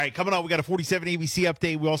All right, coming up, we got a 47 ABC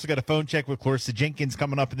update. We also got a phone check with Clarissa Jenkins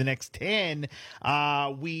coming up in the next 10.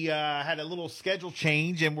 We had a little schedule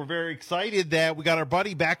change, and we're very excited that we got our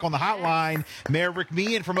buddy back on the hotline, Mayor Rick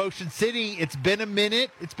Meehan from Ocean City. It's been a minute.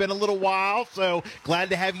 It's been a little while, so glad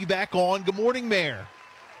to have you back on. Good morning, Mayor.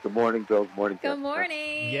 Good morning, Bill. Good morning. Good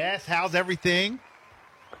morning. Yes, how's everything?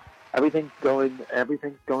 Everything's going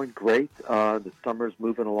great. The summer's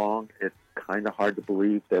moving along. It's kind of hard to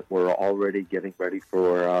believe that we're already getting ready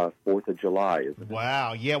for 4th of July, isn't it?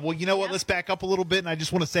 Wow. Yeah. Well, you know what? Let's back up a little bit, and I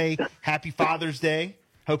just want to say Happy Father's Day.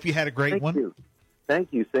 Hope you had a great one.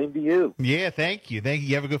 Thank you. Same to you. Yeah, thank you.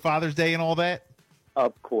 You have a good Father's Day and all that?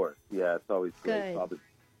 Of course. Yeah, it's always great. Father's Day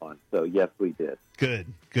fun. So, yes, we did. Good.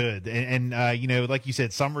 And like you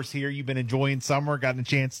said, summer's here. You've been enjoying summer, gotten a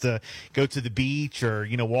chance to go to the beach or,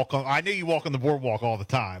 walk on. I know you walk on the boardwalk all the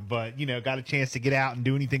time, but, got a chance to get out and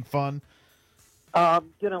do anything fun?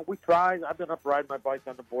 We tried. I've been up riding my bike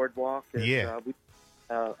on the boardwalk. And, we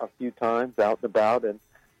a few times out and about. And,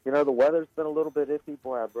 the weather's been a little bit iffy.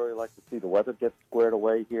 Boy, I'd really like to see the weather get squared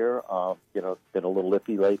away here. It's been a little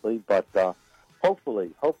iffy lately. But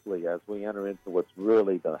hopefully, as we enter into what's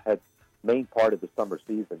really the main part of the summer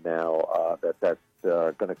season now, that's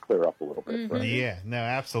going to clear up a little bit. Mm-hmm. Right? Yeah, no,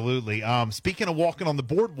 absolutely. Speaking of walking on the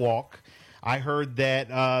boardwalk, I heard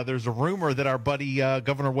that there's a rumor that our buddy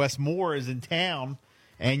Governor Wes Moore is in town,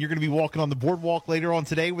 and you're going to be walking on the boardwalk later on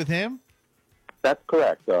today with him? That's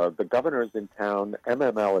correct. The governor is in town.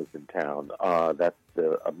 MML is in town. That's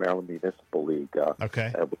the Maryland Municipal League.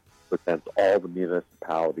 Okay. Which represents all the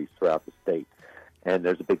municipalities throughout the state. And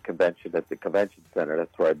there's a big convention at the convention center.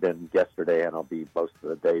 That's where I've been yesterday, and I'll be most of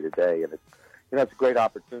the day today. And it's a great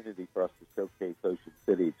opportunity for us to showcase Ocean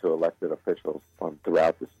City to elected officials from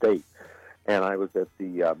throughout the state. And I was at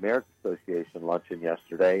the Mayor's Association luncheon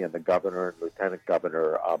yesterday, and the governor and lieutenant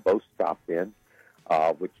governor both stopped in,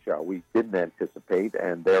 which we didn't anticipate,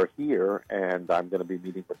 and they're here. And I'm going to be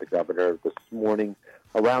meeting with the governor this morning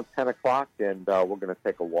around 10 o'clock, and we're going to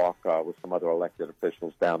take a walk with some other elected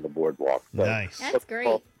officials down the boardwalk. So nice. That's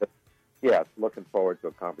great. Looking forward to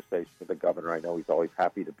a conversation with the governor. I know he's always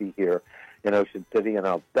happy to be here in Ocean City, and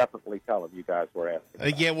I'll definitely tell him you guys were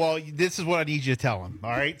asking. Yeah, well, this is what I need you to tell him,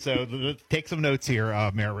 all right? So take some notes here,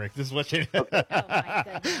 Mayor Rick. This is what you Oh, my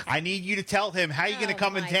goodness. I need you to tell him how you're going to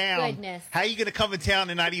come in town. Goodness. How you going to come in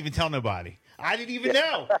town and not even tell nobody. I didn't even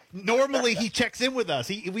know. Normally, he checks in with us.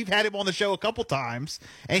 We've had him on the show a couple times,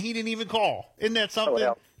 and he didn't even call. Isn't that something?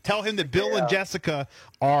 Well, tell him that Bill and Jessica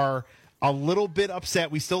are a little bit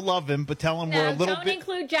upset. We still love him, but tell him we're a little don't bit.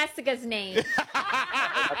 include Jessica's name.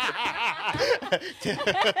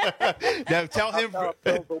 No, tell him.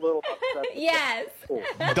 Bill's a little upset. Yes.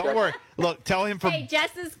 Don't worry. Look, tell him from. Hey,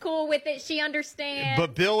 Jess is cool with it. She understands.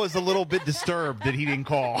 But Bill is a little bit disturbed that he didn't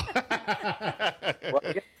call. Well,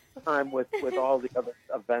 I guess time with all the other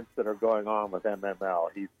events that are going on with MML,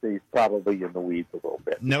 he's probably in the weeds a little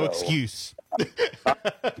bit. No excuse.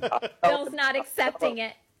 Bill's not accepting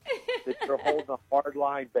it. That you're holding a hard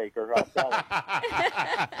line, Baker. I'll tell him.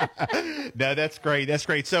 No, that's great. That's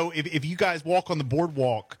great. So if you guys walk on the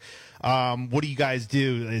boardwalk, what do you guys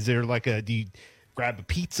do? Is there do you grab a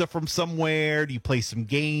pizza from somewhere? Do you play some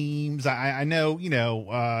games? I know,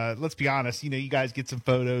 let's be honest, you guys get some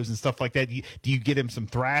photos and stuff like that. Do you get him some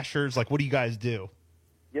thrashers? Like, what do you guys do?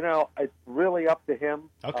 It's really up to him.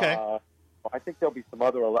 Okay. I think there'll be some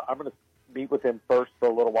other. I'm going to meet with him first for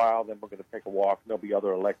a little while, then we're going to take a walk. There'll be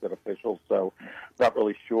other elected officials, so not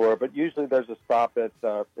really sure. But usually there's a stop at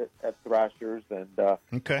Thrashers, and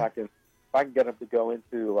Okay. if I can get him to go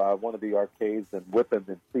into one of the arcades and whip him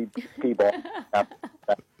and see ball.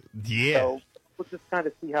 Yeah. So we'll just kind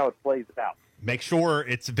of see how it plays out. Make sure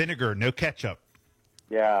it's vinegar, no ketchup.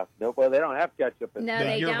 Yeah, well, they don't have ketchup. No,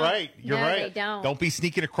 they You're don't. right. You're No, right. they don't. Don't be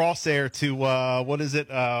sneaking across there to what is it?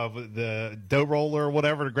 The dough roller or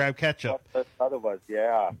whatever to grab ketchup. Otherwise,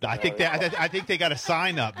 yeah. I think they got a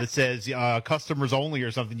sign up that says customers only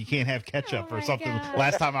or something. You can't have ketchup Oh or my something. God.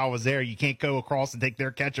 Last time I was there, you can't go across and take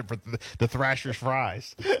their ketchup for the Thrasher's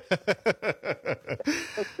fries.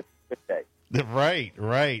 Okay.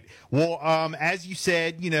 Right. Well, as you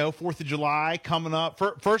said, 4th of July coming up.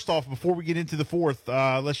 First off, before we get into the 4th,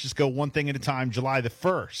 let's just go one thing at a time. July the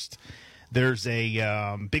 1st. There's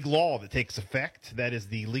a big law that takes effect. That is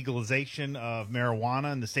the legalization of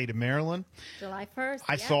marijuana in the state of Maryland. July 1st.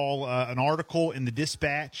 I saw an article in the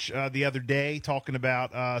Dispatch the other day talking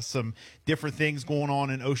about some different things going on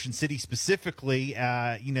in Ocean City specifically,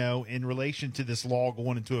 in relation to this law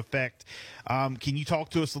going into effect. Can you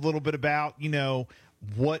talk to us a little bit about,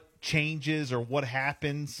 what changes or what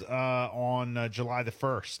happens on July the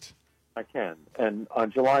 1st? I can. And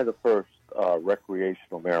on July the 1st,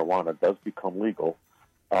 recreational marijuana does become legal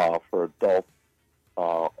for adults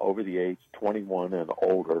over the age 21 and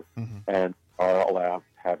older, and are allowed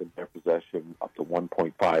to have in their possession up to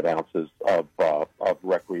 1.5 ounces of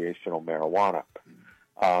recreational marijuana.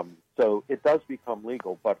 So it does become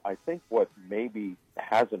legal, but I think what maybe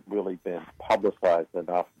hasn't really been publicized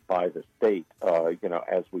enough by the state,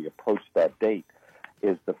 as we approach that date,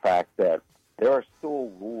 is the fact that there are still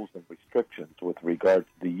rules and restrictions with regard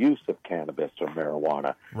to the use of cannabis or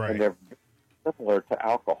marijuana, Right. and they're similar to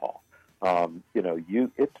alcohol.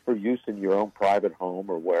 It's for use in your own private home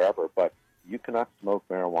or wherever, but you cannot smoke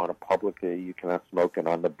marijuana publicly. You cannot smoke it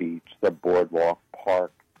on the beach, the boardwalk,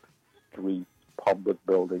 park, streets, public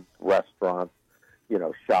buildings, restaurants,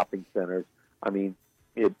 shopping centers. I mean,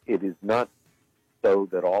 it is not so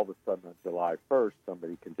that all of a sudden on July 1st,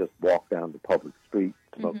 somebody can just walk down the public street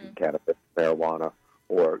smoking cannabis, marijuana,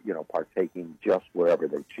 or, partaking just wherever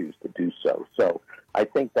they choose to do so. So I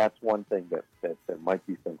think that's one thing that there might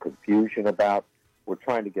be some confusion about. We're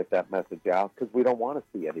trying to get that message out because we don't want to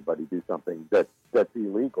see anybody do something that's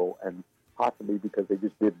illegal, and possibly because they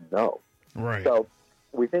just didn't know. Right. So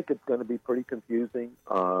we think it's going to be pretty confusing.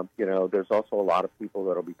 There's also a lot of people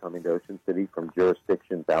that will be coming to Ocean City from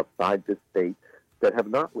jurisdictions outside this state that have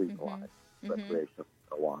not legalized recreational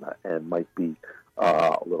marijuana and might be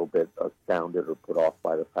a little bit astounded or put off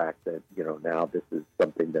by the fact that, now this is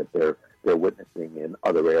something that they're witnessing in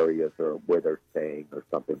other areas or where they're staying or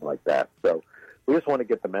something like that. So we just want to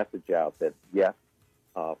get the message out that, yes,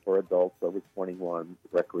 for adults over 21,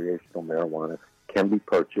 recreational marijuana can be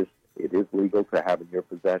purchased. It is legal to have in your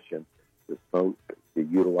possession, to smoke, to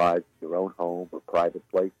utilize your own home or private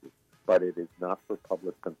places, but it is not for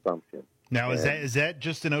public consumption. Now, is that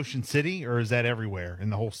just in Ocean City, or is that everywhere in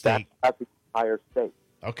the whole state? That's the entire state.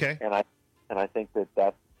 Okay. And I think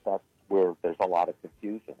that's where there's a lot of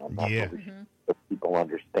confusion. I'm not really sure that people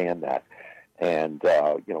understand that. And,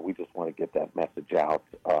 we just want to get that message out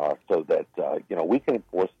so that, we can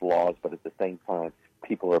enforce the laws, but at the same time,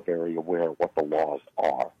 people are very aware of what the laws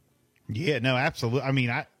are. Yeah, no, absolutely. I mean,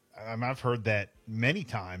 I've heard that many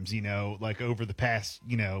times, like over the past,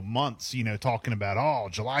 months, talking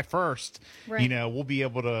about, July 1st, Right. We'll be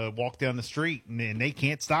able to walk down the street and they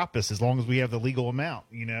can't stop us as long as we have the legal amount,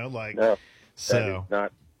 No, so.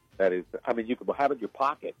 that is, you can have it in your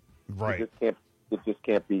pocket. Right. It just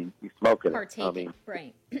can't be smoking. Partaking,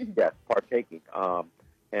 right. Yes, partaking.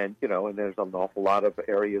 And there's an awful lot of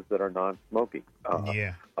areas that are non-smoking.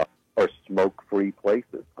 Or smoke-free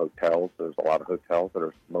places, hotels. There's a lot of hotels that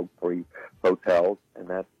are smoke-free hotels, and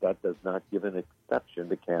that does not give an exception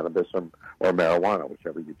to cannabis or marijuana,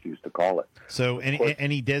 whichever you choose to call it. So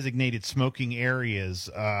any designated smoking areas,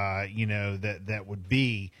 that would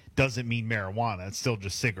be, doesn't mean marijuana. It's still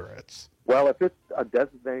just cigarettes. Well, if it's a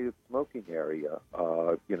designated smoking area,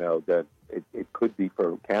 that it could be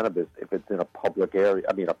for cannabis if it's in a public area,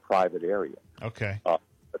 a private area. Okay.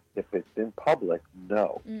 If it's in public,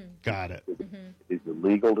 no. Got it. It is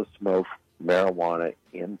illegal to smoke marijuana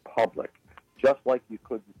in public, just like you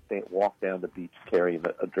couldn't walk down the beach carrying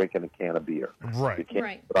drinking a can of beer. Right. You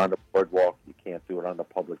can't do it on the boardwalk. You can't do it on the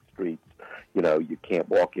public streets. You can't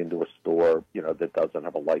walk into a store, that doesn't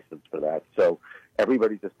have a license for that. So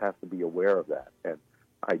everybody just has to be aware of that. And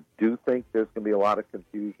I do think there's going to be a lot of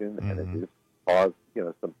confusion, and it is cause,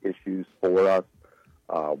 some issues for us.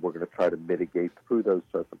 We're going to try to mitigate through those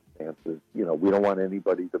circumstances. We don't want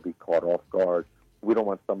anybody to be caught off guard. We don't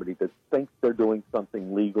want somebody that thinks they're doing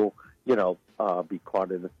something legal, be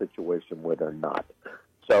caught in a situation where they're not.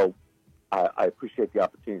 So I appreciate the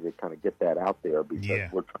opportunity to kind of get that out there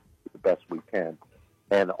because we're trying to do the best we can.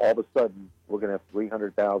 And all of a sudden, we're going to have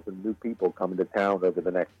 300,000 new people coming to town over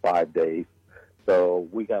the next 5 days. So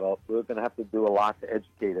we're going to have to do a lot to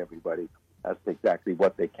educate everybody as to exactly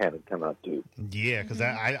what they can and cannot do. Yeah, because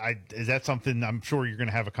I is that something I'm sure you're going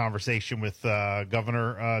to have a conversation with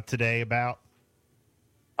Governor today about?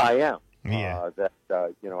 I am. Yeah.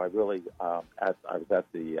 I really, I was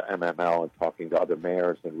at the MML and talking to other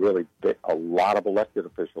mayors, and really a lot of elected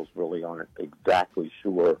officials really aren't exactly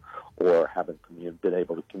sure or haven't been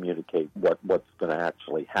able to communicate what's going to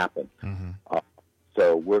actually happen.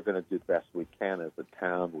 So we're going to do the best we can as a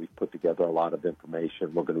town. We've put together a lot of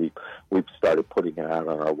information. We've started putting it out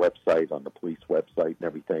on our website, on the police website, and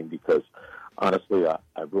everything. Because honestly,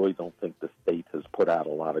 I really don't think the state has put out a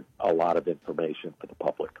lot of information for the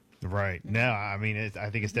public. Right. No, I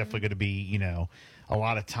think it's definitely going to be a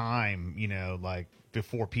lot of time like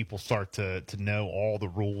before people start to know all the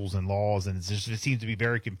rules and laws, and it seems to be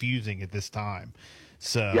very confusing at this time.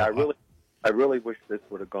 So yeah, I really wish this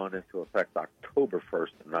would have gone into effect October 1st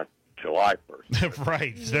and not July 1st.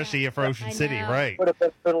 Right, especially for Ocean City, know. right? Would have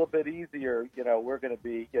been a little bit easier. We're going to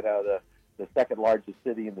be, the second largest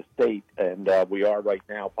city in the state, and we are right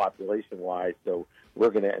now population-wise. So we're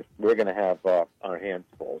gonna have our hands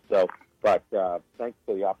full. So, but thanks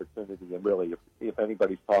for the opportunity. And really, if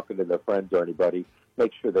anybody's talking to their friends or anybody,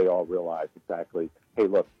 make sure they all realize exactly. Hey,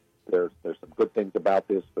 look, there's some good things about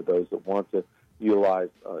this for those that want to utilize,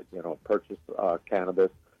 purchase cannabis.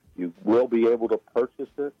 You will be able to purchase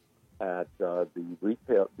it at the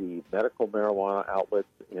medical marijuana outlets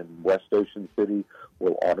in West Ocean City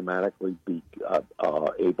will automatically be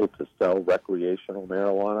able to sell recreational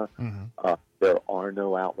marijuana. Mm-hmm. There are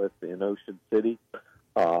no outlets in Ocean City,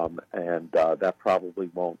 and that probably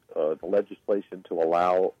won't. The legislation to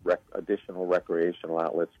allow additional recreational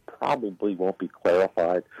outlets probably won't be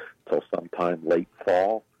clarified till sometime late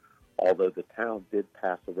fall. Although the town did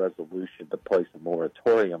pass a resolution to place a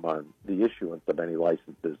moratorium on the issuance of any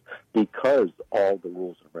licenses because all the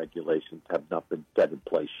rules and regulations have not been set in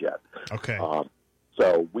place yet. Okay.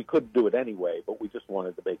 So we couldn't do it anyway, but we just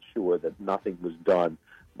wanted to make sure that nothing was done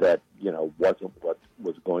that, wasn't what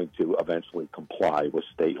was going to eventually comply with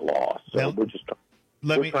state law. So now, we're just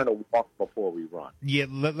trying to walk before we run. Yeah,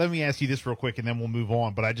 let me ask you this real quick, and then we'll move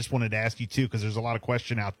on. But I just wanted to ask you, too, because there's a lot of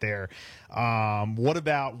question out there. What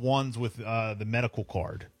about ones with the medical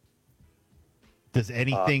card? Does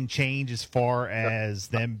anything change as far as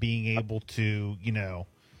them being able to,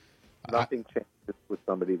 Nothing changes with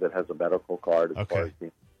somebody that has a medical card as far as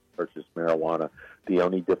being purchase marijuana. The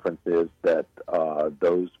only difference is that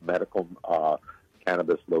those medical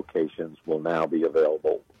cannabis locations will now be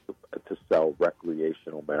available to sell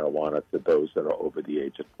recreational marijuana to those that are over the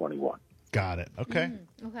age of 21. Got it. Okay.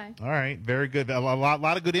 Okay. All right. Very good. A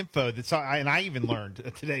lot of good info. And I even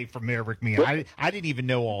learned today from Mayor Rick Meehan. I didn't even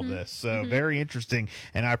know all this. So very interesting.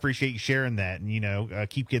 And I appreciate you sharing that. And,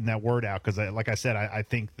 keep getting that word out. Because like I said, I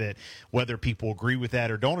think that whether people agree with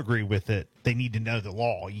that or don't agree with it, they need to know the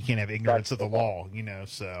law. You can't have ignorance of the law,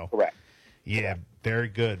 so. Correct. Yeah. Correct. Very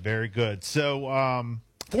good. Very good. So,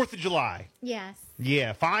 4th of July. Yes.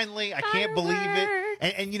 Yeah, finally. I can't believe it.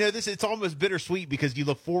 And it's almost bittersweet because you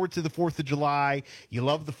look forward to the 4th of July. You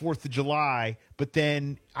love the 4th of July. But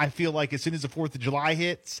then I feel like as soon as the 4th of July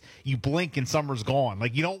hits, you blink and summer's gone.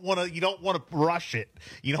 Like you don't want to rush it.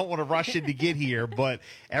 You don't want to rush it to get here. But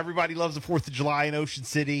everybody loves the 4th of July in Ocean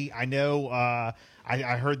City. I know, I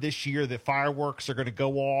heard this year that fireworks are going to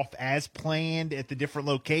go off as planned at the different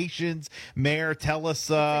locations. Mayor, tell us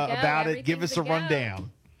about it. Give us a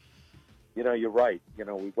rundown. You're right.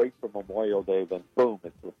 We wait for Memorial Day, then boom,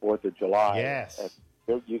 it's the 4th of July. Yes.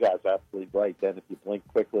 And you guys are absolutely right. Then if you blink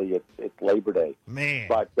quickly, it's Labor Day. Man.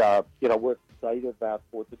 But, we're excited about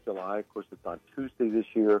 4th of July. Of course, it's on Tuesday this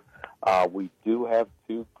year. We do have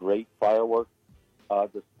 2 great fireworks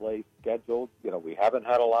displays scheduled. We haven't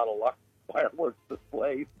had a lot of luck fireworks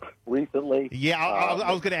displays recently. Yeah,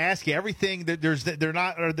 I was going to ask you. Everything that they're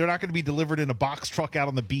not going to be delivered in a box truck out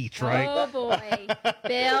on the beach, right? Oh boy,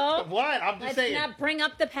 Bill. What? I'm just saying. Let's not bring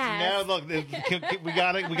up the past. No, look, we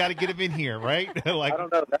got to get them in here, right? I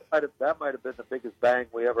don't know. That might have been the biggest bang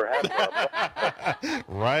we ever had.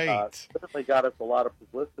 Right. Certainly got us a lot of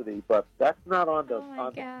publicity, but that's not on the. Oh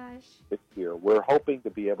my gosh. This year, we're hoping to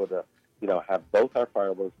be able to. Have both our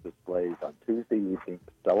fireworks displays on Tuesday evening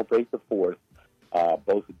to celebrate the 4th,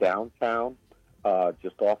 both downtown,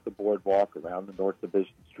 just off the boardwalk, around the North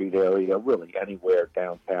Division Street area, really anywhere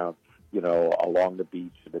downtown, along the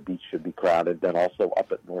beach. The beach should be crowded, then also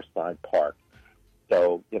up at Northside Park.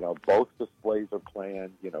 So, both displays are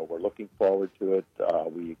planned. We're looking forward to it.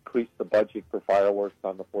 We increased the budget for fireworks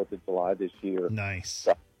on the 4th of July this year. Nice.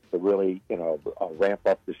 To really, ramp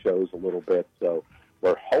up the shows a little bit. So,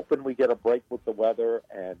 we're hoping we get a break with the weather,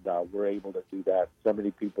 and we're able to do that. So many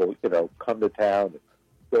people, come to town and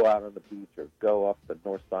go out on the beach or go up to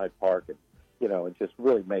Northside Park and, and just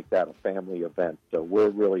really make that a family event. So we're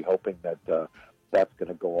really hoping that that's going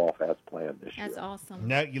to go off as planned this year. That's awesome.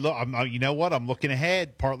 No, you know what? I'm looking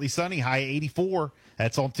ahead. Partly sunny, high 84.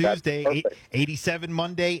 That's on Tuesday. 87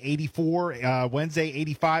 Monday, 84 Wednesday,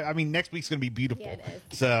 85. I mean, next week's going to be beautiful. Yeah, it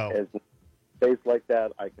is. So. Days like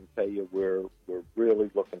that, I can tell you we're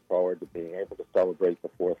really looking forward to being able to celebrate the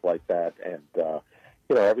 4th like that, and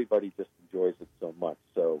everybody just enjoys it so much.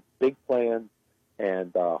 So big plans,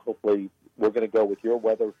 and hopefully we're going to go with your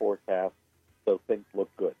weather forecast, so things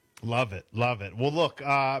look good. Love it. Love it. Well, look,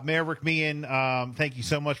 Mayor Rick Meehan, thank you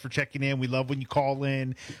so much for checking in. We love when you call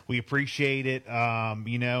in. We appreciate it.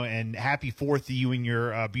 And happy 4th to you and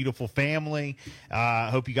your beautiful family.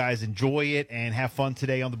 Hope you guys enjoy it and have fun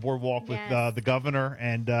today on the boardwalk with the governor.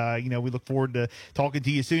 And, we look forward to talking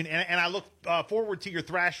to you soon. And I look forward to your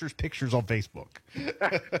Thrashers pictures on Facebook.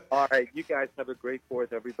 All right. You guys have a great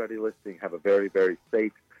 4th. Everybody listening, have a very, very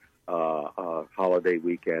safe holiday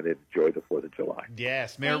weekend and enjoy the 4th of July.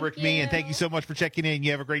 Yes, Mayor Rick Meehan, thank you so much for checking in.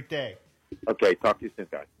 You have a great day. Okay, talk to you soon,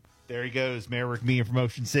 guys. There he goes, Mayor Rick Meehan from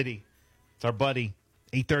Ocean City. It's our buddy,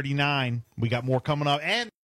 8:39. We got more coming up. And